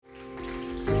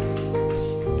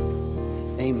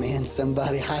Amen,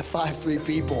 somebody. High five 3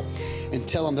 people and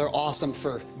tell them they're awesome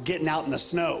for getting out in the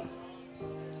snow.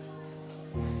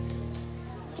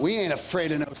 We ain't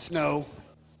afraid of no snow.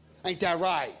 Ain't that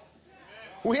right?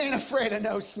 We ain't afraid of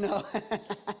no snow.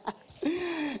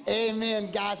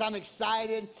 Amen, guys. I'm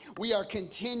excited. We are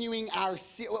continuing our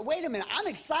series. Wait a minute. I'm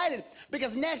excited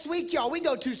because next week, y'all, we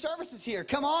go 2 services here.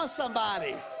 Come on,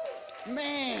 somebody.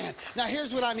 Man, now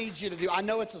here's what I need you to do. I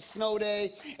know it's a snow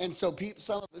day, and so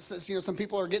some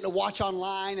people are getting to watch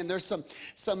online, and there's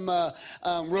some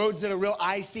roads that are real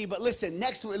icy. But listen,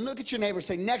 next week, look at your neighbor.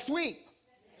 Say, next week,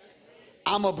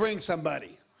 I'm gonna bring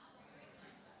somebody.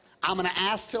 I'm gonna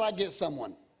ask till I get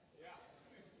someone.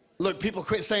 Look, people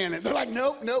quit saying it. They're like,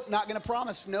 nope, not gonna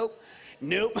promise. Nope.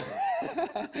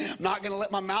 I'm not gonna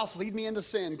let my mouth lead me into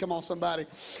sin. Come on, somebody.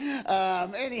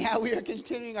 Anyhow, we are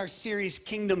continuing our series,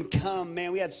 Kingdom Come.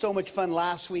 Man, we had so much fun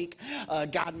last week.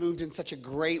 God moved in such a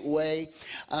great way.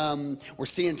 We're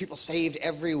seeing people saved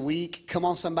every week. Come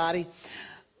on, somebody.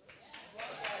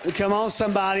 Come on,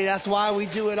 somebody. That's why we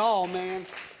do it all, man.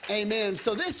 Amen.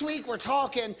 So this week we're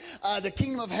talking the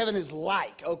kingdom of heaven is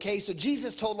like, okay? So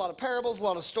Jesus told a lot of parables, a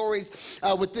lot of stories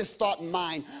with this thought in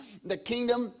mind. The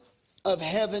kingdom of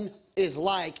heaven is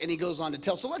like, and he goes on to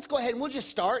tell. So let's go ahead and we'll just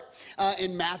start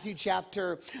in Matthew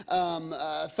chapter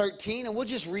 13, and we'll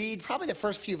just read probably the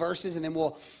first few verses, and then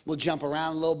we'll jump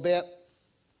around a little bit.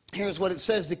 Here's what it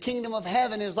says. The kingdom of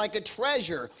heaven is like a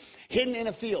treasure hidden in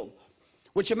a field,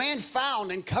 which a man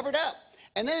found and covered up.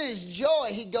 And then in his joy,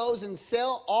 he goes and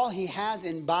sells all he has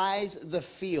and buys the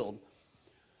field.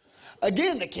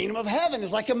 Again, the kingdom of heaven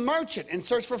is like a merchant in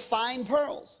search for fine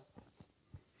pearls,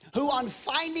 who on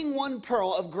finding one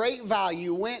pearl of great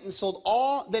value went and sold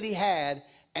all that he had,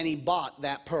 and he bought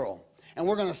that pearl. And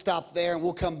we're going to stop there, and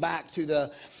we'll come back to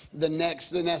the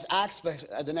next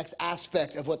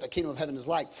aspect of what the kingdom of heaven is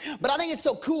like. But I think it's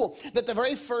so cool that the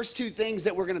very first 2 things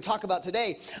that we're going to talk about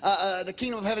today, the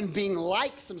kingdom of heaven being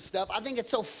like some stuff, I think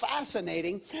it's so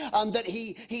fascinating that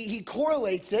he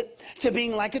correlates it to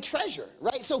being like a treasure,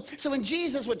 right? So when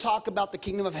Jesus would talk about the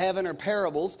kingdom of heaven or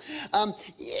parables,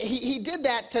 he did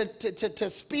that to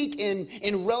speak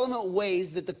in relevant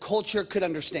ways that the culture could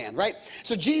understand, right?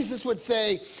 So Jesus would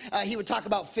say, he would talk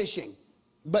about fishing,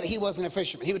 but he wasn't a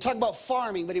fisherman. He would talk about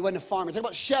farming, but he wasn't a farmer. He would talk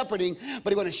about shepherding,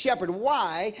 but he wasn't a shepherd.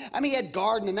 Why? I mean, he had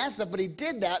garden and that stuff, but he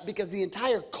did that because the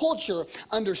entire culture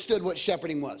understood what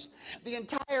shepherding was. The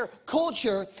entire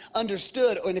culture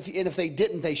understood, and if they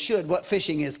didn't, they should, what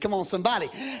fishing is. Come on, somebody.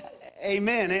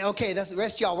 Amen. Okay, that's the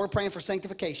rest of y'all. We're praying for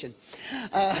sanctification.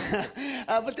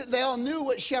 But they all knew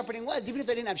what shepherding was, even if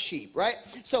they didn't have sheep, right?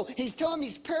 So he's telling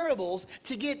these parables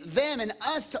to get them and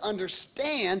us to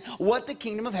understand what the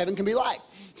kingdom of heaven can be like.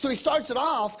 So he starts it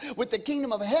off with the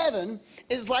kingdom of heaven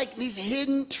is like these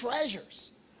hidden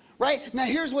treasures, right? Now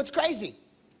here's what's crazy.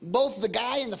 Both the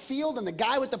guy in the field and the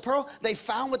guy with the pearl, they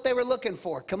found what they were looking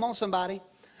for. Come on, somebody.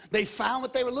 They found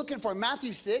what they were looking for.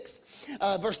 Matthew 6,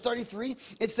 verse 33,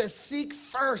 it says, seek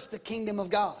first the kingdom of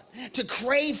God. To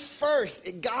crave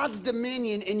first God's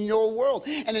dominion in your world.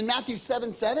 And in Matthew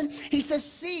 7:7, he says,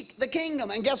 seek the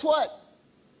kingdom. And guess what?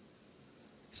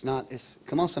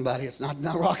 Come on, somebody, it's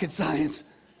not rocket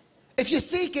science. If you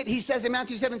seek it, he says in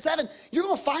Matthew 7:7, you're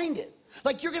going to find it.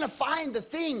 Like you're going to find the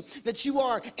thing that you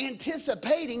are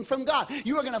anticipating from God.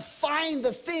 You are going to find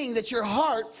the thing that your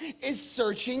heart is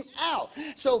searching out.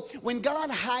 So when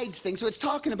God hides things, so it's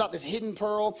talking about this hidden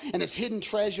pearl and this hidden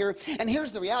treasure. And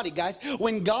here's the reality, guys.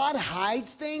 When God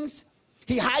hides things,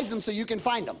 he hides them so you can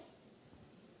find them.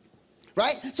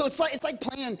 Right? So it's like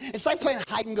playing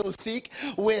hide and go seek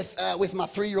with my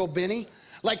 3-year-old Benny.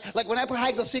 Like when I play hide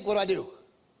and go seek, what do?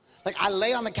 Like I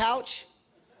lay on the couch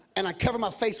and I cover my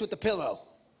face with the pillow.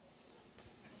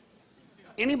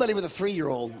 Anybody with a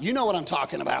 3-year-old, you know what I'm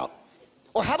talking about.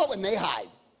 Or how about when they hide?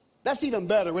 That's even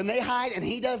better. When they hide and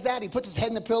he does that, he puts his head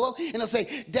in the pillow and he'll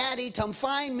say, Daddy, come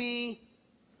find me.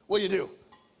 What do you do?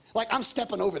 Like I'm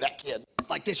stepping over that kid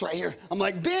like this right here. I'm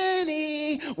like,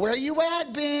 Benny, where are you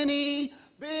at, Benny?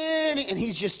 Benny. And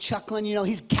he's just chuckling,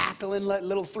 he's cackling like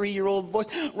little 3-year-old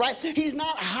voice, right? He's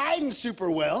not hiding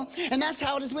super well. And that's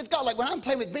how it is with God. Like when I'm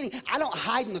playing with Benny, I don't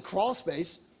hide in the crawl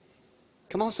space.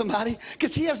 Come on, somebody.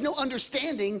 Because he has no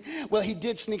understanding. Well, he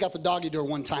did sneak out the doggy door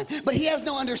one time. But he has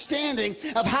no understanding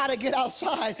of how to get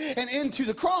outside and into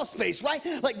the crawl space, right?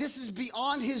 Like this is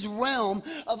beyond his realm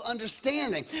of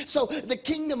understanding. So the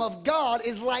kingdom of God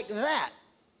is like that.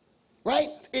 Right?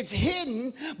 It's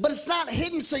hidden, but it's not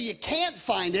hidden so you can't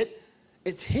find it.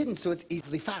 It's hidden so it's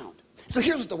easily found. So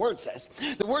here's what the word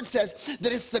says. The word says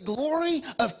that it's the glory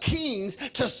of kings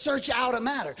to search out a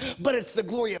matter, but it's the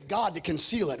glory of God to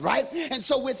conceal it, right? And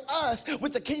so with us,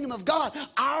 with the kingdom of God,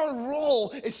 our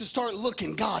role is to start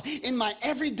looking, God, in my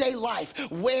everyday life,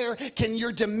 where can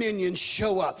your dominion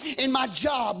show up? In my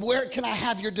job, where can I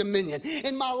have your dominion?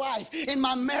 In my life, in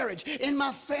my marriage, in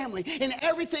my family, in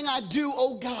everything I do,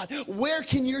 oh God, where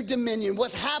can your dominion,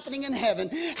 what's happening in heaven,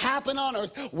 happen on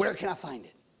earth? Where can I find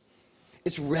it?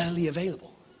 It's readily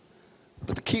available.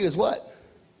 But the key is what?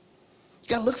 You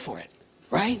got to look for it,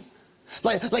 right?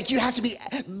 Like you have to be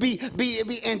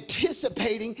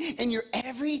anticipating in your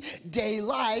everyday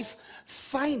life,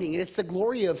 finding it. It's the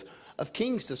glory of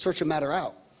kings to search a matter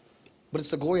out. But it's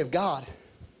the glory of God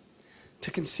to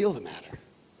conceal the matter.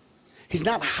 He's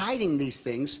not hiding these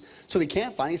things so he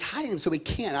can't find it. He's hiding them so he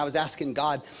can. I was asking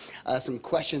God some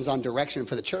questions on direction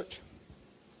for the church,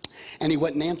 and he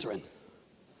wasn't answering.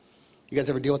 You guys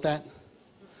ever deal with that?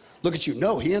 Look at you.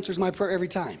 No, he answers my prayer every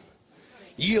time.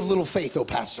 You have little faith, oh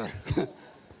pastor.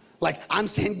 Like I'm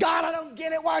saying, God, I don't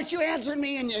get it. Why aren't you answering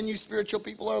me? And you spiritual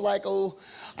people are like, oh,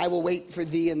 I will wait for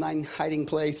thee in thine hiding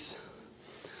place,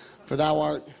 for thou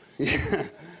art.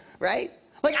 Right?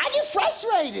 Like I get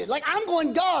frustrated. Like I'm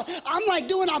going, God,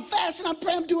 I'm fasting, I'm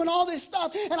praying, I'm doing all this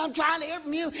stuff, and I'm trying to hear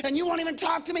from you, and you won't even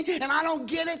talk to me, and I don't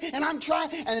get it, and I'm trying.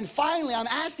 And then finally I'm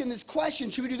asking this question,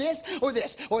 should we do this or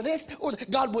this or this? Or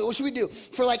God, what should we do?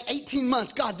 For like 18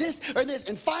 months, God, this or this.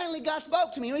 And finally God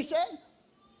spoke to me. You know what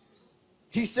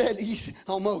he said?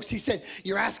 He said,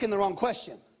 you're asking the wrong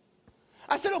question.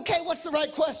 I said, okay, what's the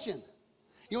right question?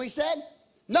 You know what he said?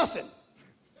 Nothing.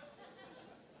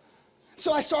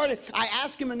 So I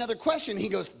asked him another question. He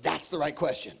goes, that's the right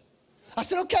question. I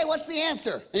said, okay, what's the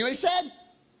answer? You know what he said?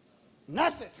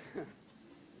 Nothing.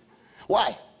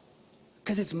 Why?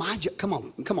 Because it's my job. Come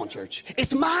on, church.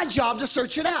 It's my job to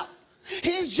search it out.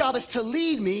 His job is to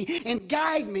lead me and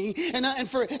guide me and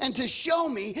to show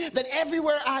me that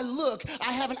everywhere I look,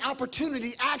 I have an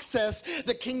opportunity to access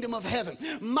the kingdom of heaven.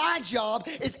 My job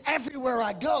is everywhere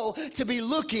I go to be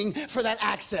looking for that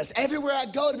access. Everywhere I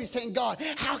go to be saying, God,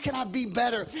 how can I be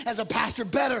better as a pastor,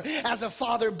 better as a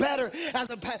father, better as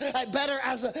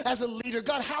a leader?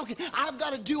 God, I've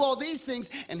got to do all these things,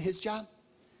 and his job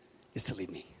is to lead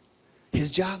me.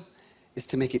 His job is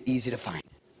to make it easy to find.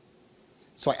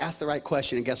 So I asked the right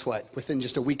question, and guess what? Within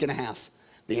just a week and a half,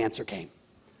 the answer came.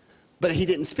 But he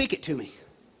didn't speak it to me.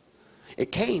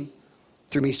 It came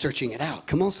through me searching it out.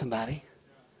 Come on, somebody.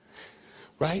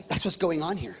 Right? That's what's going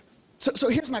on here. So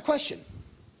here's my question.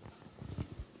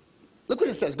 Look what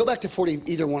it says. Go back to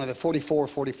either one of the 44,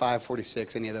 45,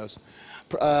 46, any of those.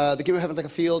 The kingdom of heaven's like a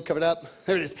field covered up.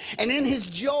 There it is. And in his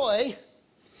joy,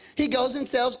 he goes and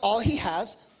sells all he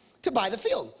has to buy the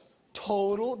field.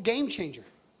 Total game changer.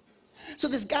 So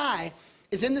this guy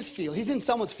is in this field. He's in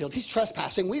someone's field. He's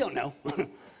trespassing. We don't know,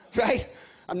 right?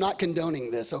 I'm not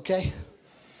condoning this, okay?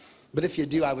 But if you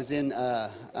do, I was in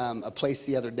a place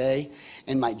the other day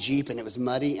in my Jeep, and it was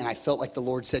muddy, and I felt like the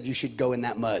Lord said, you should go in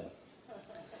that mud.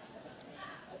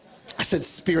 I said,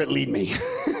 Spirit, lead me.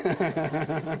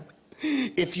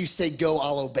 If you say go,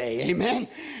 I'll obey. Amen?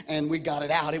 And we got it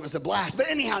out. It was a blast. But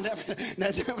anyhow,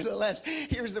 nevertheless,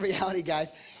 here's the reality,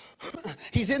 guys.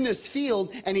 He's in this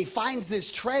field, and he finds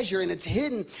this treasure, and it's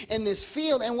hidden in this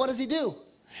field. And what does he do?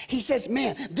 He says,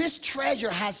 man, this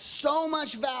treasure has so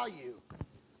much value.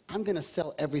 I'm going to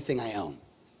sell everything I own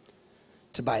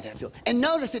to buy that field. And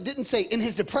notice it didn't say in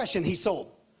his depression he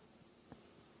sold.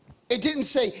 It didn't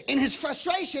say in his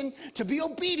frustration to be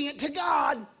obedient to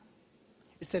God.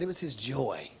 It said it was his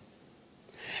joy.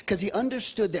 Because he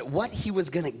understood that what he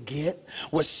was going to get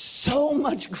was so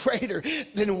much greater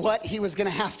than what he was going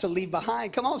to have to leave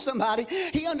behind. Come on, somebody.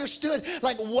 He understood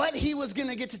like what he was going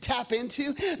to get to tap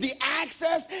into. The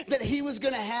access that he was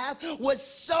going to have was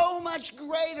so much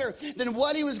greater than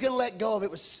what he was going to let go of. It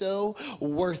was so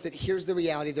worth it. Here's the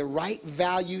reality. The right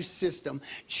value system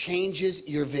changes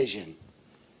your vision.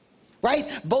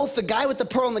 Right? Both the guy with the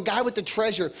pearl and the guy with the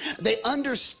treasure, they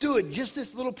understood just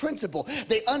this little principle.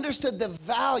 They understood the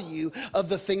value of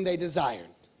the thing they desired.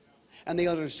 And they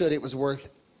understood it was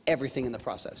worth everything in the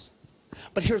process.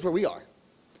 But here's where we are.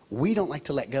 We don't like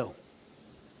to let go.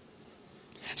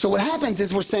 So what happens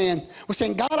is we're saying,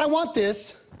 God, I want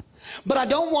this, but I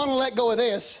don't want to let go of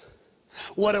this.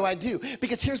 What do I do?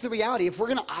 Because here's the reality. If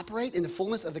we're going to operate in the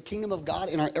fullness of the kingdom of God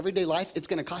in our everyday life, it's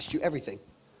going to cost you everything.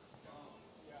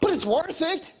 But it's worth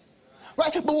it,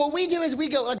 right? But what we do is we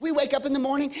wake up in the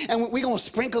morning and we're going to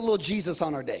sprinkle a little Jesus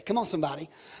on our day. Come on, somebody.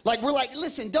 Like, we're like,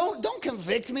 listen, don't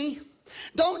convict me.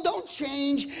 Don't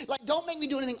change. Like, don't make me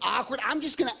do anything awkward. I'm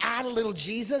just going to add a little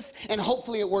Jesus, and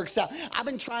hopefully it works out. I've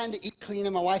been trying to eat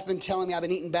cleaner. My wife's been telling me I've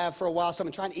been eating bad for a while, so I've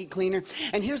been trying to eat cleaner.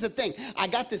 And here's the thing. I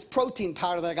got this protein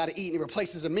powder that I got to eat, and it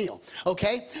replaces a meal,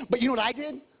 okay? But you know what I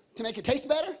did to make it taste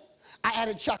better? I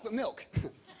added chocolate milk.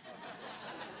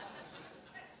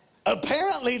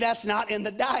 Apparently, that's not in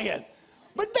the diet.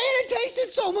 But man, it tasted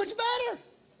so much better.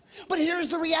 But here's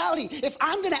the reality. If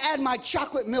I'm going to add my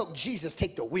chocolate milk, Jesus,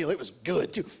 take the wheel. It was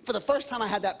good, too. For the first time I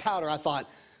had that powder, I thought,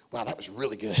 wow, that was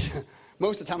really good.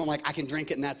 Most of the time, I'm like, I can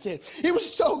drink it, and that's it. It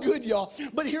was so good, y'all.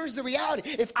 But here's the reality.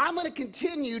 If I'm going to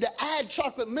continue to add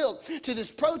chocolate milk to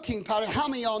this protein powder, how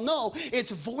many of y'all know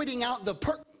it's voiding out the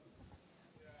purpose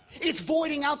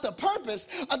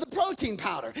of the protein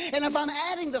powder. And if I'm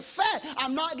adding the fat,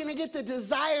 I'm not going to get the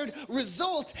desired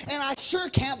results, and I sure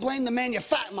can't blame the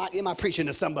manufacturer. Am I preaching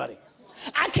to somebody?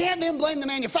 I can't then blame the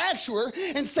manufacturer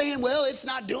and saying, well, it's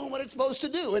not doing what it's supposed to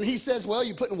do. And he says, well,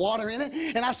 you're putting water in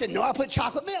it. And I said, no, I put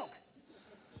chocolate milk.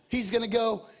 He's going to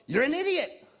go, you're an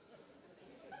idiot.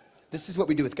 This is what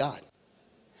we do with God.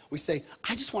 We say,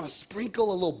 I just want to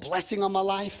sprinkle a little blessing on my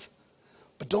life,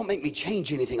 but don't make me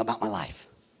change anything about my life.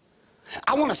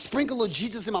 I want to sprinkle a little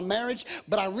Jesus in my marriage,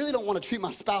 but I really don't want to treat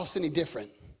my spouse any different.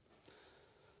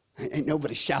 Ain't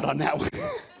nobody shout on that one.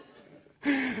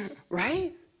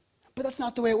 Right? But that's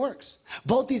not the way it works.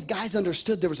 Both these guys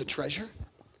understood there was a treasure,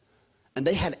 and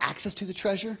they had access to the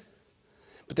treasure,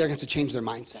 but they're going to have to change their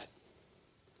mindset.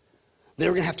 They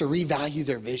were going to have to revalue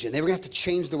their vision. They were going to have to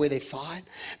change the way they thought.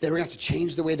 They were going to have to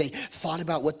change the way they thought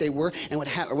about what they were and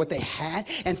what they had.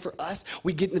 And for us,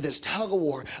 we get into this tug of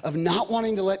war of not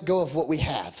wanting to let go of what we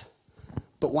have,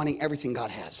 but wanting everything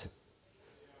God has.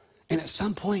 And at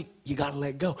some point, you got to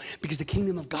let go, because the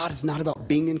kingdom of God is not about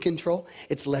being in control.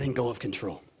 It's letting go of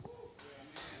control.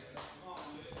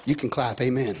 You can clap,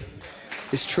 amen.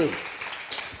 It's true.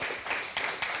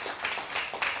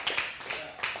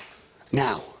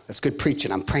 Now, that's good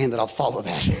preaching. I'm praying that I'll follow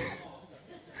that.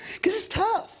 Because it's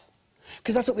tough.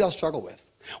 Because that's what we all struggle with.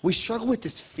 We struggle with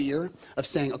this fear of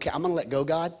saying, okay, I'm going to let go,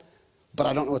 God, but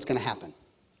I don't know what's going to happen.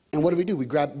 And what do? We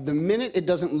grab, the minute it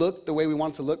doesn't look the way we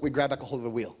want it to look, we grab back a hold of the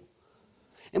wheel.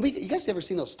 And you guys ever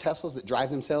seen those Teslas that drive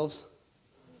themselves?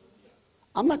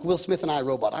 I'm like Will Smith and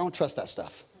iRobot. I don't trust that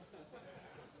stuff.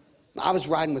 I was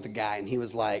riding with a guy, and he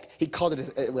was like, he called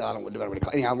it, well, I don't know what he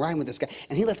called it. Anyway, I'm riding with this guy,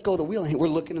 and he lets go of the wheel, and we're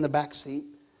looking in the back seat.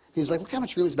 He was like, look how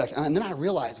much room is back there. And then I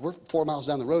realized we're 4 miles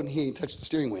down the road, and he ain't touched the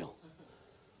steering wheel.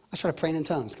 I started praying in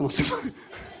tongues. Come on, somebody.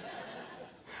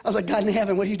 I was like, God in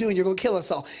heaven, what are you doing? You're going to kill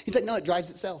us all. He's like, no, it drives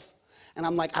itself. And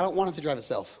I'm like, I don't want it to drive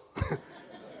itself.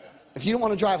 If you don't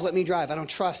want to drive, let me drive. I don't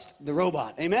trust the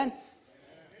robot. Amen?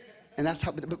 And that's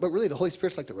how, but really, the Holy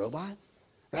Spirit's like the robot,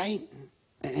 right?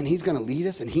 And he's going to lead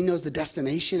us, and he knows the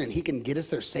destination, and he can get us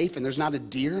there safe, and there's not a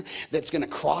deer that's going to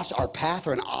cross our path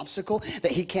or an obstacle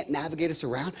that he can't navigate us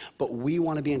around, but we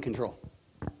want to be in control.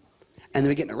 And then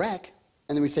we get in a wreck,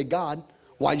 and then we say, God,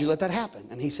 why'd you let that happen?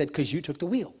 And he said, because you took the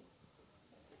wheel,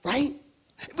 right?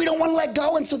 We don't want to let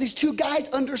go. And so these two guys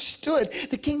understood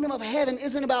the kingdom of heaven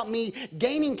isn't about me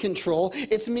gaining control.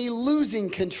 It's me losing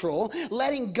control,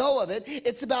 letting go of it.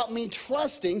 It's about me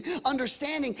trusting,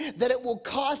 understanding that it will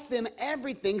cost them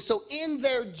everything. So in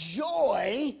their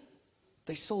joy,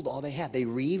 they sold all they had. They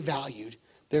revalued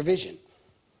their vision.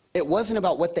 It wasn't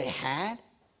about what they had.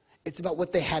 It's about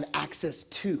what they had access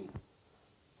to.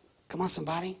 Come on,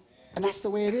 somebody. And that's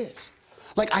the way it is.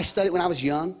 Like, I studied when I was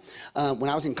young, when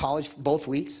I was in college both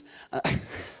weeks.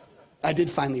 I did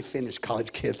finally finish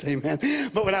college, kids, amen.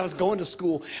 But when I was going to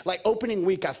school, like opening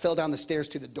week, I fell down the stairs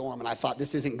to the dorm, and I thought,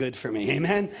 this isn't good for me,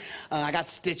 amen. I got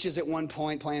stitches at one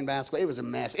point playing basketball. It was a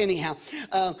mess. Anyhow,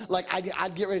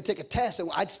 I'd get ready to take a test, and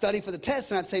I'd study for the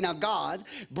test, and I'd say, now, God,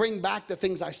 bring back the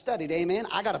things I studied, amen.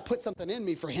 I got to put something in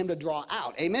me for him to draw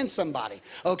out, amen, somebody,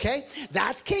 okay?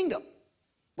 That's kingdom.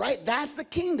 Right? That's the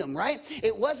kingdom, right?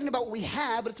 It wasn't about what we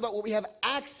have, but it's about what we have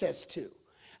access to.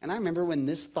 And I remember when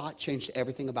this thought changed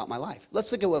everything about my life.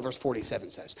 Let's look at what verse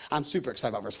 47 says. I'm super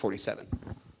excited about verse 47.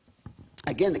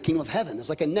 Again, the kingdom of heaven is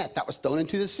like a net that was thrown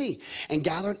into the sea and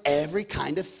gathered every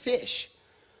kind of fish.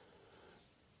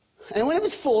 And when it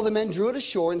was full, the men drew it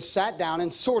ashore and sat down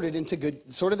and sorted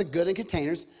the good in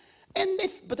containers,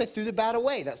 but they threw the bad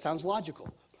away. That sounds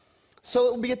logical. So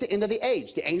it will be at the end of the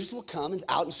age. The angels will come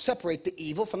out and separate the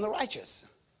evil from the righteous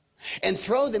and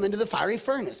throw them into the fiery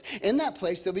furnace. In that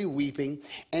place, there'll be weeping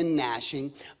and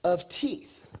gnashing of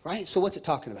teeth, right? So what's it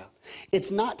talking about?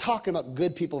 It's not talking about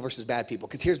good people versus bad people,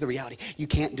 because here's the reality. You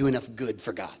can't do enough good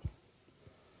for God.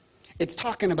 It's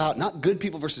talking about not good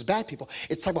people versus bad people.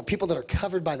 It's talking about people that are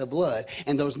covered by the blood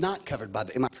and those not covered by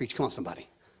the, am I preaching? Come on, somebody.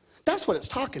 That's what it's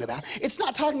talking about. It's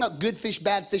not talking about good fish,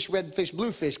 bad fish, red fish,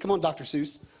 blue fish. Come on, Dr.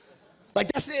 Seuss. Like,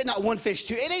 that's it, not one fish,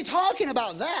 two. It ain't talking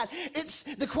about that.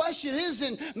 It's, the question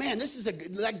isn't, man, this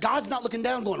is like God's not looking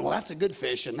down going, well, that's a good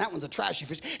fish, and that one's a trashy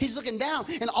fish. He's looking down,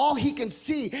 and all he can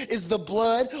see is the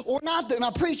blood or not. Am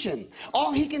I preaching?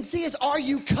 All he can see is, are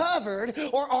you covered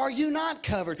or are you not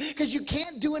covered? Because you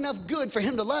can't do enough good for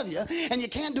him to love you, and you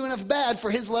can't do enough bad for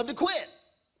his love to quit.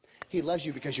 He loves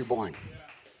you because you're born.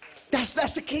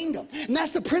 That's the kingdom. And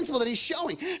that's the principle that he's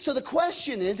showing. So the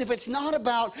question is, if it's not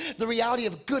about the reality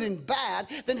of good and bad,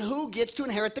 then who gets to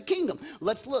inherit the kingdom?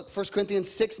 Let's look. 1 Corinthians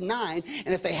 6:9.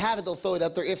 And if they have it, they'll throw it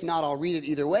up there. If not, I'll read it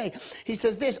either way. He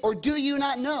says this, or do you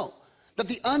not know that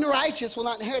the unrighteous will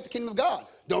not inherit the kingdom of God?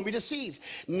 Don't be deceived.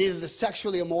 Neither the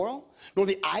sexually immoral, nor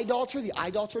the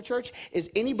idolater, church,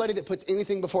 is anybody that puts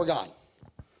anything before God.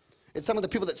 It's some of the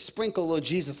people that sprinkle a little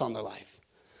Jesus on their life.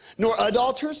 Nor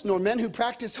adulterers, nor men who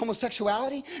practice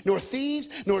homosexuality, nor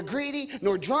thieves, nor greedy,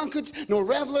 nor drunkards, nor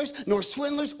revelers, nor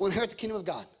swindlers will inherit the kingdom of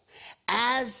God.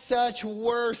 As such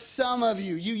were some of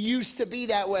you. You used to be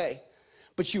that way.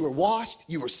 But you were washed,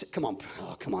 you were, come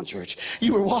on, church.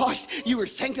 You were washed, you were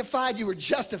sanctified, you were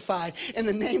justified in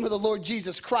the name of the Lord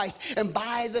Jesus Christ and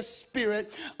by the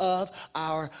Spirit of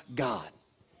our God.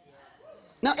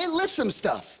 Now, it lists some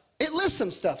stuff.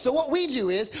 So what we do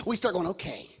is we start going,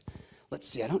 okay, let's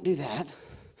see, I don't do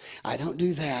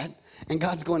that. And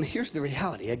God's going, here's the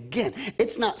reality. Again,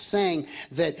 it's not saying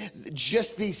that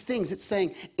just these things. It's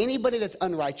saying anybody that's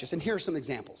unrighteous. And here are some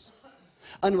examples.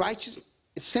 Unrighteous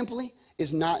simply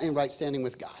is not in right standing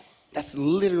with God. That's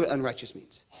literally what unrighteous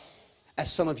means.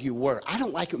 As some of you were. I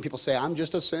don't like it when people say, I'm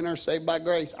just a sinner saved by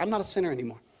grace. I'm not a sinner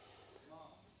anymore.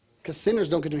 Because sinners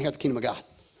don't get to inherit the kingdom of God.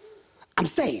 I'm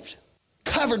saved.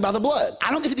 Covered by the blood.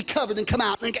 I don't get to be covered and come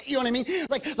out and, you know what I mean?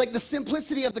 Like the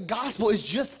simplicity of the gospel is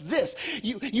just this.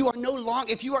 You are no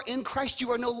longer, if you are in Christ,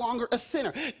 you are no longer a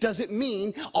sinner. Does it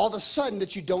mean all of a sudden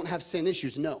that you don't have sin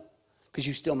issues? No, because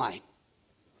you still might.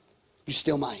 You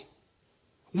still might.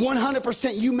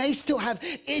 100%, you may still have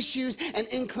issues and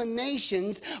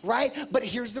inclinations, right? But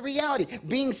here's the reality.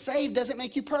 Being saved doesn't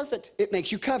make you perfect. It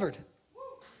makes you covered.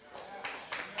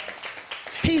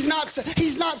 He's not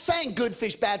saying good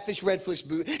fish, bad fish, red fish,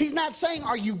 blue. He's not saying,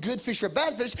 are you good fish or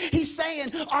bad fish? He's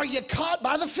saying, are you caught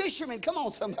by the fishermen? Come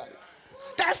on, somebody.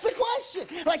 That's the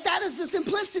question. Like, that is the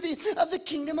simplicity of the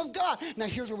kingdom of God. Now,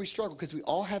 here's where we struggle, because we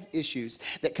all have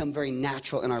issues that come very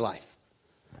natural in our life.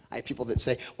 I have people that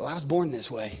say, well, I was born this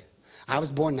way. I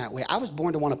was born that way. I was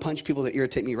born to want to punch people that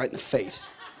irritate me right in the face.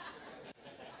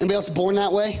 Anybody else born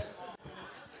that way?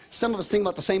 Some of us think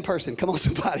about the same person. Come on,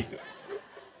 somebody.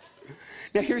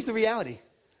 Now, here's the reality.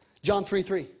 John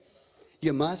 3:3.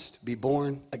 You must be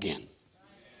born again.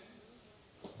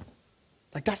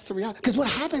 Like, that's the reality. Because what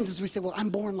happens is we say, well, I'm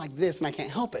born like this and I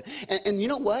can't help it. And you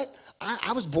know what?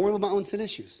 I was born with my own sin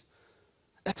issues.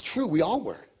 That's true. We all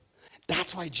were.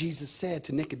 That's why Jesus said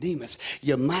to Nicodemus,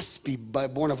 you must be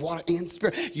born of water and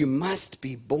spirit. You must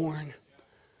be born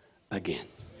again.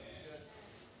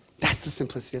 That's the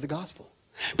simplicity of the gospel.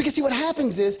 Because see, what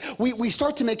happens is we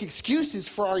start to make excuses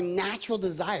for our natural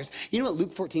desires. You know what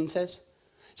Luke 14 says?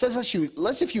 It says,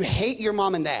 unless if you hate your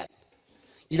mom and dad,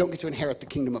 you don't get to inherit the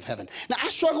kingdom of heaven. Now, I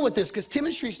struggle with this because Tim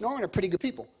and Sharice Norman are pretty good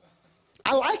people.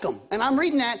 I like them. And I'm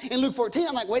reading that in Luke 14.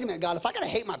 I'm like, wait a minute, God, if I got to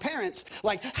hate my parents,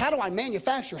 like, how do I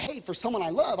manufacture hate for someone I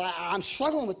love? I'm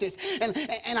struggling with this. And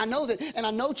I know that, and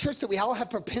I know, church, that we all have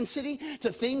propensity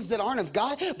to things that aren't of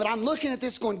God. But I'm looking at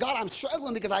this going, God, I'm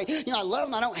struggling because I love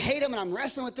them. I don't hate them. And I'm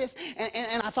wrestling with this.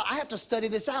 And I thought, I have to study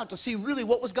this out to see really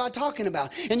what was God talking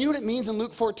about. And you know what it means in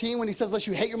Luke 14 when he says, unless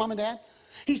you hate your mom and dad?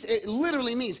 It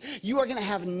literally means you are going to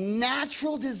have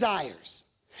natural desires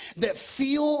that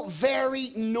feel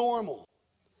very normal.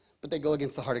 But they go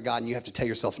against the heart of God, and you have to tell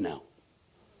yourself no.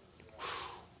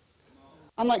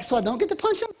 I'm like, so I don't get to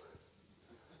punch him?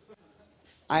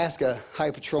 I asked a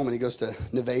highway patrolman, he goes to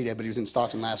Nevada, but he was in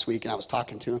Stockton last week, and I was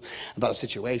talking to him about a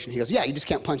situation. He goes, yeah, you just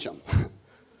can't punch him.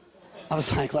 I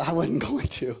was like, well, I wasn't going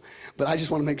to, but I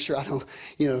just want to make sure I don't,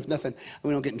 nothing,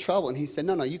 we don't get in trouble. And he said,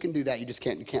 no, you can do that. You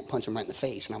can't punch them right in the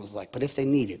face. And I was like, but if they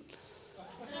need it.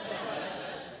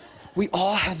 We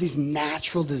all have these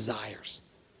natural desires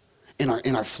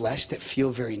in our flesh that feel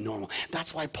very normal.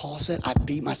 That's why Paul said, I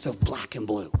beat myself black and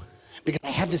blue. Because I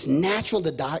have this natural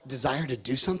desire to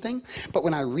do something, but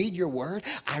when I read your word,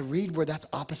 I read where that's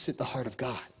opposite the heart of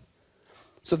God.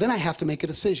 So then I have to make a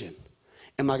decision.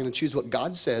 Am I going to choose what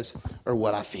God says or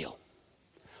what I feel?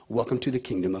 Welcome to the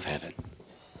kingdom of heaven.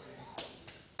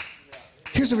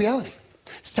 Here's the reality.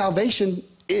 Salvation,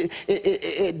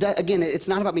 again, it's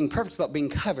not about being perfect, it's about being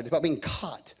covered. It's about being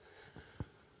caught.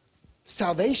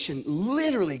 Salvation,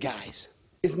 literally, guys,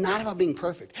 is not about being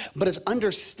perfect, but it's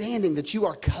understanding that you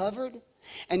are covered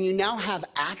and you now have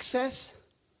access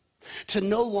to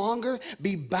no longer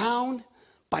be bound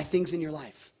by things in your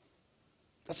life.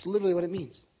 That's literally what it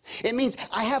means. It means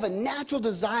I have a natural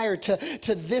desire to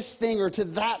this thing or to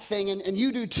that thing, and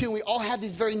you do too. We all have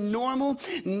these very normal,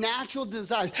 natural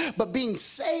desires. But being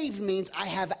saved means I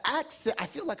have access. I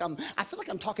feel like I'm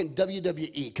talking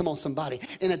WWE. Come on, somebody.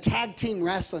 In a tag team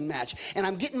wrestling match, and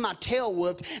I'm getting my tail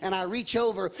whooped, and I reach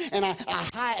over and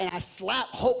I slap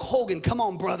Hulk Hogan. Come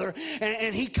on, brother.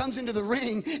 And he comes into the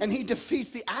ring and he defeats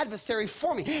the adversary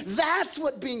for me. That's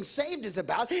what being saved is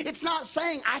about. It's not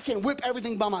saying I can whip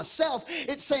everything by myself.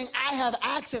 It's saying I have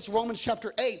access. Romans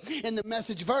chapter 8 in the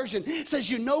Message version says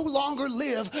you no longer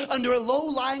live under a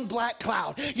low-lying black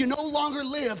cloud. You no longer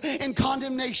live in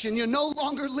condemnation. You no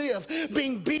longer live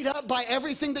being beat up by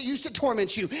everything that used to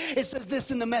torment you. It says this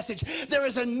in the Message: there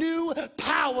is a new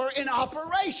power in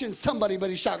operation.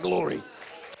 Somebody shout glory.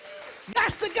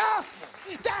 That's the gospel.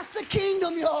 That's the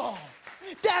kingdom, y'all.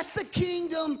 That's the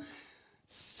kingdom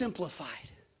simplified.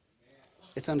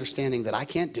 It's understanding that I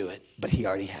can't do it, but he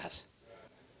already has.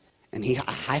 And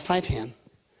I high-five him,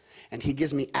 and he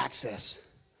gives me access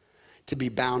to be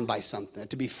bound by something,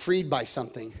 to be freed by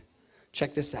something.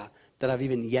 Check this out, that I've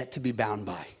even yet to be bound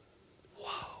by.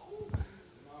 Whoa.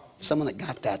 Someone that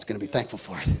got that's going to be thankful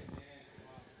for it.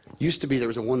 Used to be there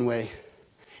was a one way,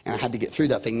 and I had to get through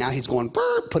that thing. Now he's going,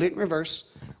 burp, put it in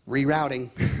reverse, rerouting.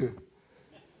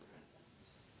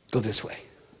 Go this way,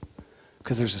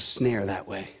 because there's a snare that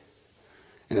way.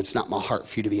 And it's not my heart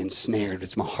for you to be ensnared.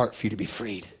 It's my heart for you to be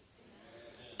freed.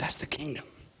 That's the kingdom.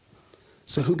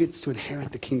 So who gets to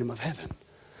inherit the kingdom of heaven?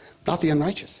 Not the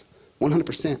unrighteous.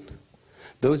 100%.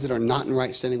 Those that are not in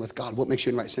right standing with God. What makes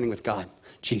you in right standing with God?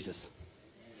 Jesus.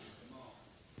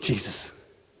 Jesus.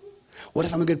 What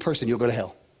if I'm a good person? You'll go to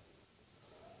hell.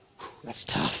 That's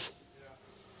tough.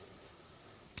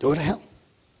 You'll go to hell.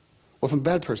 What if I'm a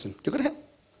bad person? You'll go to hell.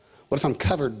 What if I'm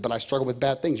covered but I struggle with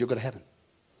bad things? You'll go to heaven.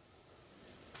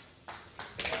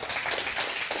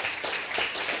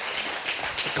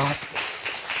 Gospel.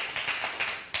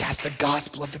 That's the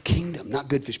gospel of the kingdom. Not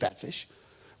good fish, bad fish,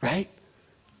 right?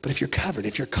 But if you're covered,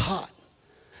 if you're caught,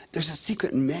 there's a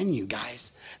secret menu,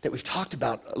 guys, that we've talked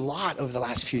about a lot over the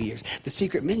last few years. The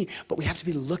secret menu, but we have to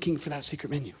be looking for that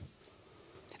secret menu.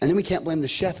 And then we can't blame the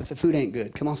chef if the food ain't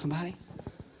good. Come on, somebody.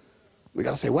 We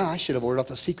got to say, well, I should have ordered off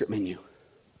the secret menu.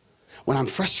 When I'm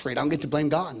frustrated, I don't get to blame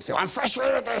God and say, well, I'm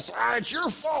frustrated with this. It's your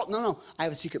fault. No, I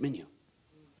have a secret menu.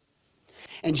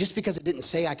 And just because it didn't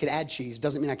say I could add cheese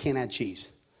doesn't mean I can't add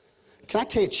cheese. Can I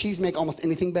tell you, cheese make almost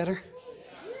anything better?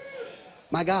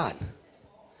 My God.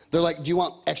 They're like, do you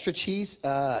want extra cheese?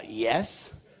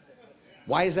 Yes.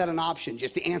 Why is that an option?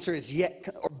 Just the answer is yes.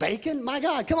 Or bacon? My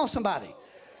God, come on, somebody.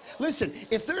 Listen,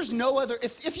 if there's no other,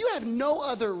 if you have no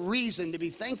other reason to be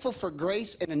thankful for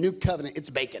grace and a new covenant,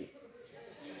 it's bacon.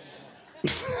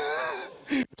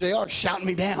 They are shouting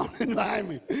me down behind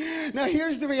me. Now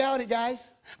here's the reality,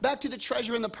 guys. Back to the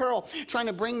treasure and the pearl, trying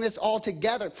to bring this all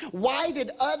together. Why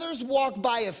did others walk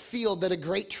by a field that a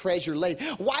great treasure laid?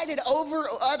 Why did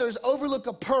others overlook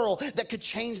a pearl that could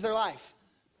change their life?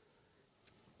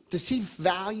 To see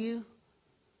value,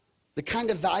 the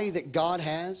kind of value that God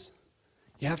has,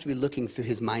 you have to be looking through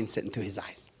his mindset and through his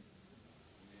eyes.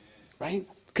 Right?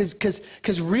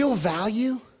 Because real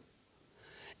value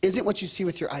isn't what you see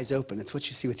with your eyes open. It's what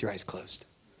you see with your eyes closed.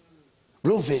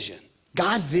 Real vision.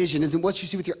 God vision isn't what you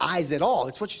see with your eyes at all.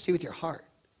 It's what you see with your heart.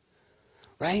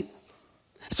 Right?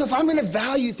 So if I'm going to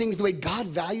value things the way God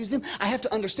values them, I have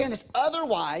to understand this.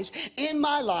 Otherwise, in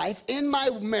my life, in my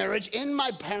marriage, in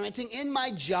my parenting, in my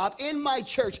job, in my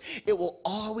church, it will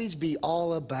always be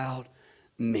all about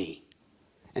me.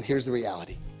 And here's the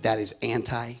reality. That is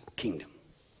anti-kingdom.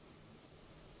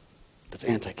 That's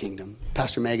anti-kingdom.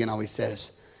 Pastor Megan always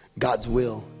says, God's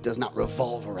will does not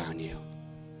revolve around you,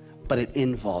 but it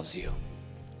involves you.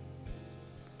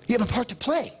 You have a part to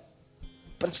play,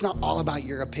 but it's not all about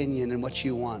your opinion and what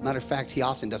you want. Matter of fact, he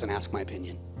often doesn't ask my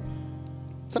opinion.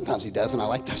 Sometimes he does, and I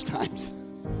like those times.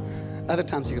 Other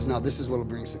times he goes, no, this is what will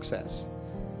bring success.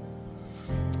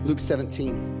 Luke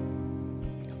 17.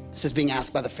 It says, being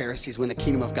asked by the Pharisees when the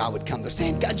kingdom of God would come. They're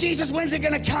saying, God, Jesus, when's it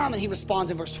going to come? And he responds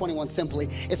in verse 21 simply,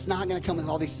 it's not going to come with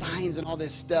all these signs and all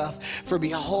this stuff. For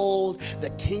behold, the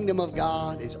kingdom of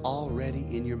God is already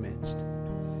in your midst.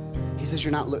 He says,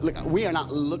 you're not, look, we are not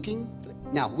looking.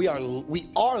 Now, we are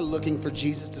looking for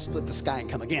Jesus to split the sky and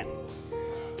come again.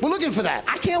 We're looking for that.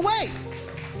 I can't wait.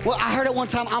 Well, I heard it one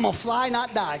time, I'm going to fly,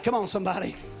 not die. Come on,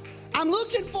 somebody. I'm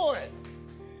looking for it.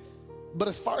 But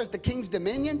as far as the king's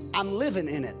dominion, I'm living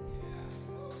in it.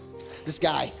 This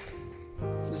guy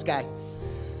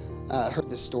heard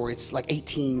this story. It's like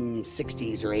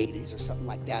 1860s or 80s or something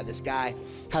like that. This guy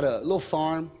had a little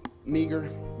farm, meager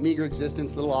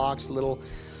existence, little ox, little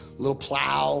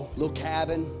plow, little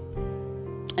cabin,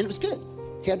 and it was good.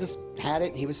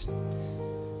 He was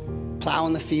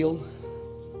plowing the field.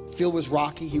 The field was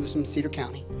rocky. He was from Cedar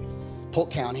County, Polk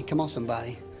County. Come on,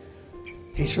 somebody.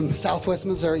 He's from Southwest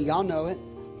Missouri. Y'all know it.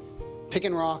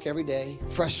 Picking rock every day,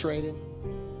 frustrated.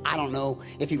 I don't know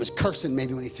if he was cursing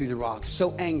maybe when he threw the rocks.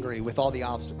 So angry with all the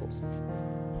obstacles.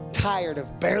 Tired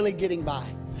of barely getting by.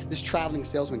 This traveling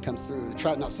salesman comes through.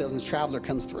 This traveler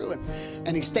comes through,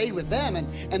 and he stayed with them,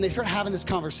 and they start having this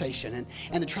conversation.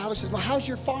 And the traveler says, well, how's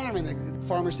your farm? And the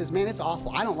farmer says, man, it's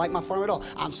awful. I don't like my farm at all.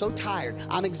 I'm so tired.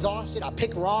 I'm exhausted. I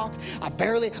pick rock. I'm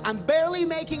barely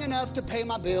making enough to pay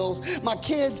my bills. My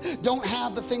kids don't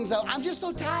have the things I'm just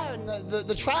so tired. And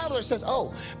the traveler says,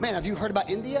 oh, man, have you heard about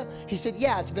India? He said,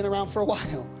 yeah, it's been around for a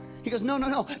while. He goes, no.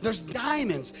 There's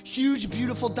diamonds, huge,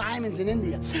 beautiful diamonds in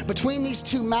India. Between these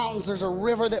two mountains, there's a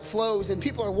river that flows, and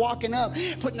people are walking up,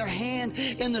 putting their hand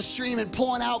in the stream and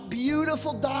pulling out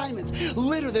beautiful diamonds.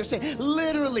 Literally, they're saying,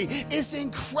 it's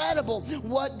incredible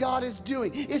what God is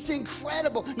doing. It's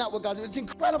incredible, not what God's doing. It's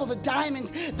incredible the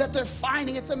diamonds that they're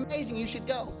finding. It's amazing. You should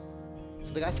go.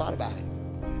 So the guy thought about it.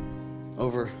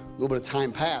 Over a little bit of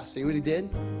time passed. You know what he did?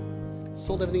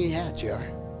 Sold everything he had, JR.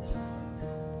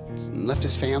 And left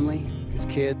his family, his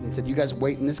kids, and said, you guys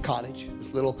wait in this cottage,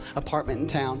 this little apartment in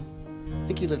town. I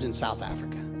think he lived in South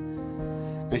Africa.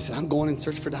 And he said, I'm going in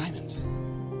search for diamonds.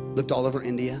 Looked all over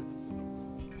India,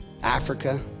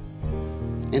 Africa,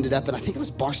 ended up in, I think it was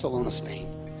Barcelona, Spain,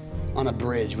 on a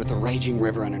bridge with a raging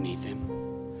river underneath him.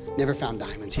 Never found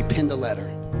diamonds. He penned a letter,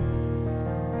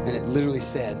 and it literally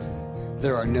said,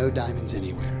 there are no diamonds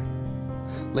anywhere.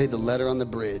 Laid the letter on the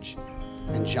bridge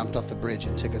and jumped off the bridge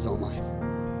and took his own life.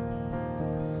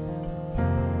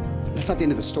 That's not the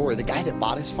end of the story. The guy that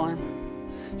bought his farm,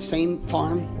 same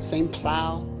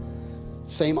plow,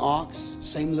 same ox,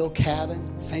 same little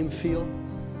cabin, same field,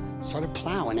 started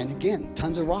plowing, and again,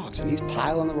 tons of rocks, and he's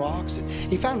piling the rocks. And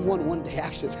he found one day,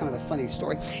 actually, it's kind of a funny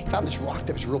story. He found this rock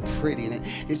that was real pretty, and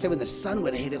he said when the sun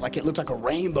would hit it, like it looked like a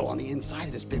rainbow on the inside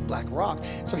of this big black rock.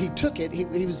 So he took it, he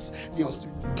was,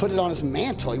 put it on his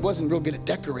mantle. He wasn't real good at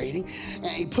decorating, and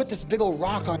he put this big old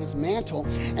rock on his mantle,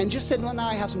 and just said, well, now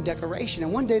I have some decoration.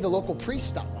 And one day the local priest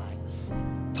stopped by,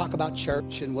 talk about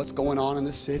church and what's going on in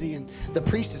the city, and the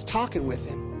priest is talking with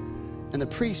him, and the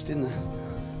priest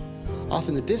off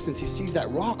in the distance, he sees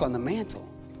that rock on the mantle.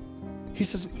 He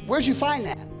says, where'd you find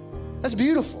that? That's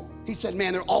beautiful. He said,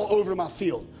 man, they're all over my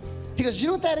field. He goes, you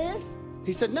know what that is?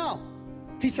 He said, no.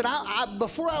 He said,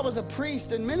 before I was a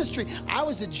priest in ministry, I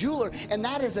was a jeweler, and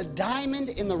that is a diamond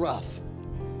in the rough.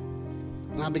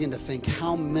 And I begin to think,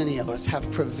 how many of us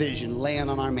have provision laying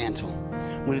on our mantle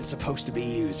when it's supposed to be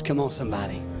used? Come on,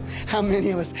 somebody. How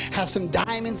many of us have some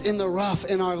diamonds in the rough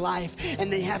in our life,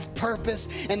 and they have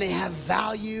purpose and they have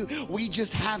value? We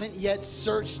just haven't yet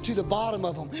searched to the bottom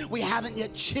of them. We haven't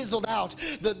yet chiseled out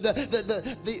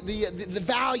the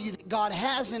value that God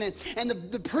has in it. And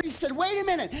the priest said, wait a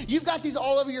minute, you've got these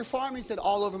all over your farm? He said,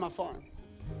 all over my farm.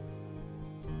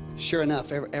 Sure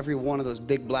enough, every one of those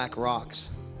big black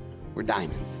rocks were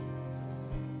diamonds.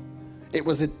 It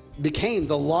became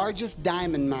the largest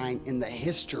diamond mine in the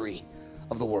history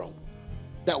of the world.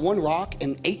 That one rock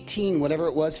in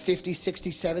 50,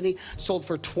 60, 70, sold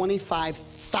for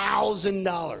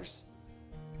 $25,000.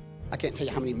 I can't tell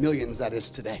you how many millions that is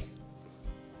today.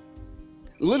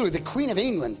 Literally, the Queen of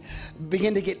England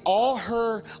began to get all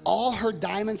her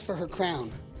diamonds for her crown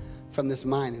from this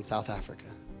mine in South Africa.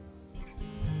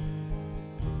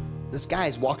 This guy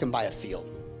is walking by a field,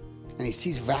 and he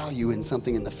sees value in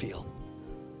something in the field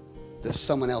that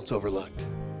someone else overlooked.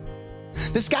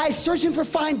 This guy's searching for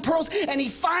fine pearls, and he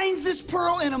finds this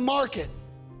pearl in a market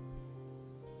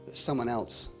that someone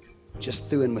else just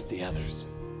threw in with the others.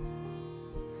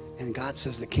 And God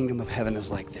says the kingdom of heaven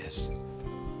is like this.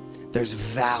 There's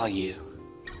value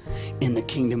in the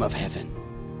kingdom of heaven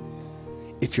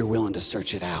if you're willing to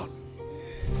search it out.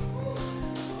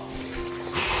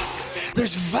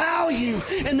 There's value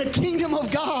in the kingdom of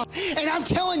God. And I'm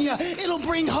telling you, it'll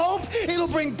bring hope, it'll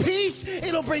bring peace,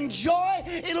 it'll bring joy,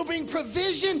 it'll bring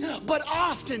provision, but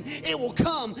often it will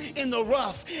come in the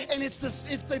rough. And it's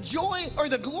the joy or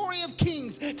the glory of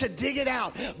kings to dig it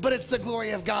out, but it's the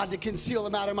glory of God to conceal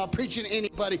them out. Am I preaching to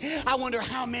anybody? I wonder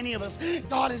how many of us,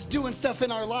 God is doing stuff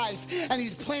in our life, and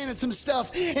he's planted some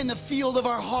stuff in the field of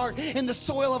our heart, in the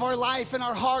soil of our life, in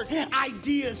our heart,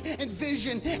 ideas and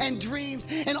vision and dreams,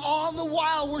 and all the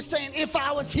while we're saying, if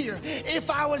I was here,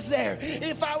 if I was there,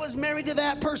 if I was married to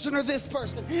that person or this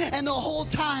person. And the whole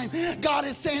time God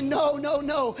is saying, no, no,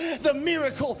 no. The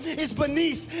miracle is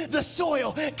beneath the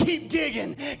soil. Keep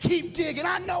digging. Keep digging.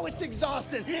 I know it's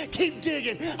exhausting. Keep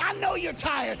digging. I know you're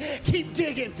tired. Keep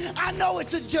digging. I know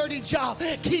it's a dirty job.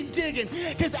 Keep digging.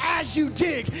 Because as you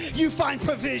dig, you find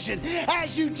provision.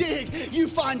 As you dig, you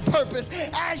find purpose.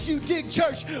 As you dig,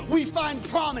 church, we find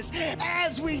promise.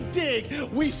 As we dig,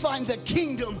 we find the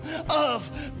kingdom of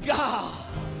God.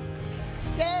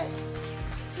 Yes.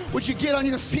 Would you get on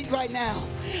your feet right now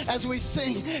as we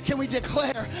sing? Can we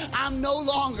declare, I'm no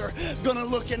longer going to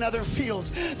look in other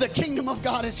fields. The kingdom of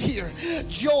God is here.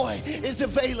 Joy is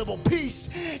available.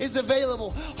 Peace is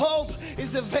available. Hope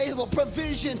is available.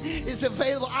 Provision is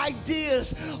available.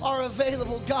 Ideas are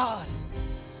available. God,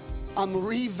 I'm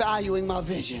revaluing my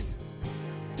vision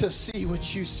to see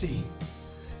what you see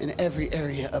in every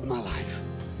area of my life.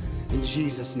 In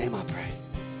Jesus' name I pray.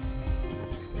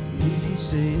 If you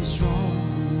say it's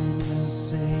wrong, then I'll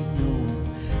say no.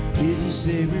 If you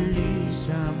say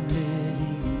release, I'm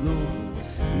letting go.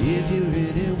 If you're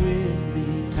ready with me,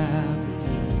 I'll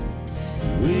begin.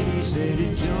 When you say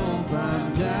to jump,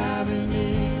 I'm diving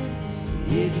in.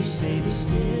 If you say be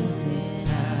still, then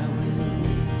I will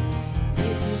wait.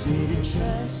 If you say to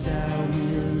trust, I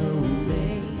will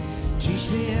obey.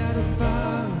 Teach me how to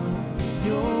follow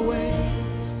your way.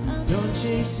 Don't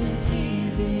chase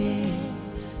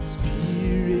feelings,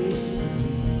 Spirit.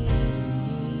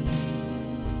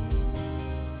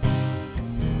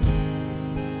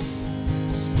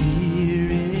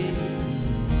 Spirit.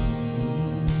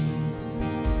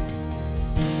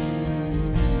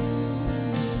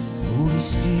 Holy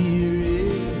Spirit.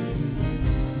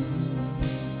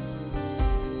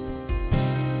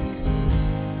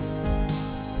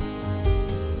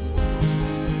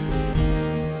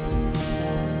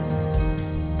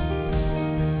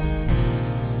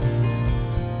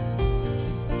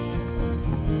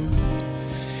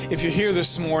 If you're here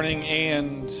this morning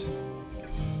and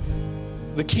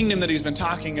the kingdom that he's been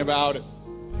talking about,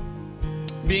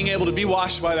 being able to be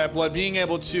washed by that blood, being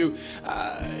able to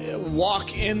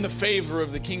walk in the favor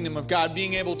of the kingdom of God,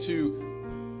 being able to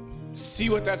see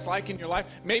what that's like in your life.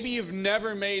 Maybe you've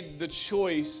never made the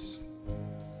choice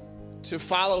to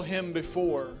follow him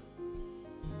before.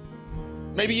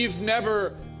 Maybe you've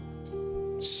never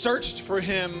searched for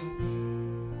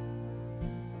him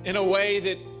in a way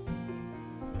that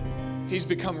he's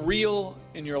become real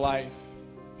in your life.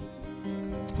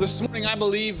 This morning, I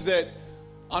believe that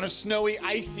on a snowy,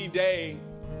 icy day,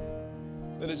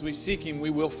 that as we seek him, we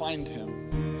will find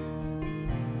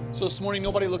him. So this morning,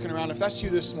 nobody looking around. If that's you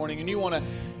this morning and you want to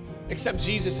accept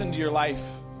Jesus into your life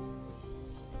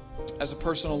as a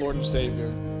personal Lord and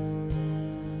Savior,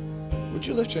 would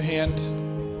you lift your hand?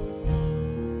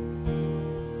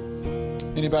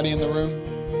 Anybody in the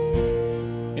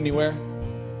room? Anywhere?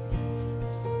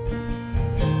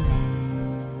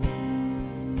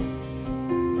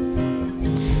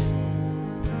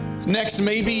 Next,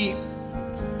 maybe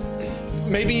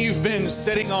you've been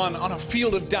sitting on a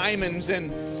field of diamonds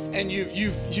and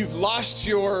you've lost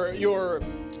your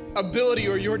ability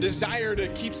or your desire to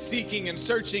keep seeking and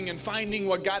searching and finding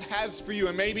what God has for you.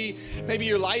 And maybe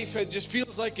your life just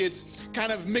feels like it's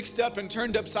kind of mixed up and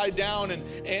turned upside down.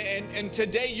 And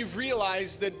today you've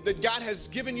realized that God has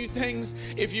given you things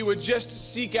if you would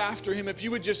just seek after him, if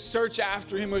you would just search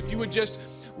after him, if you would just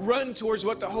run towards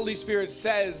what the Holy Spirit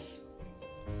says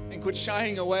and quit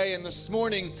shying away. And this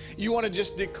morning, you want to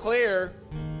just declare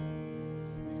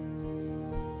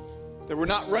that we're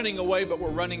not running away, but we're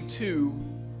running to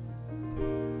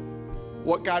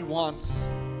what God wants.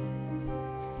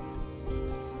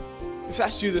 If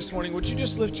that's you this morning, would you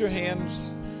just lift your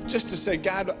hands just to say,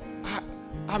 God,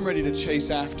 I'm ready to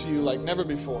chase after you like never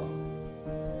before.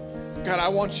 God, I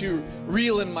want you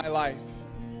real in my life.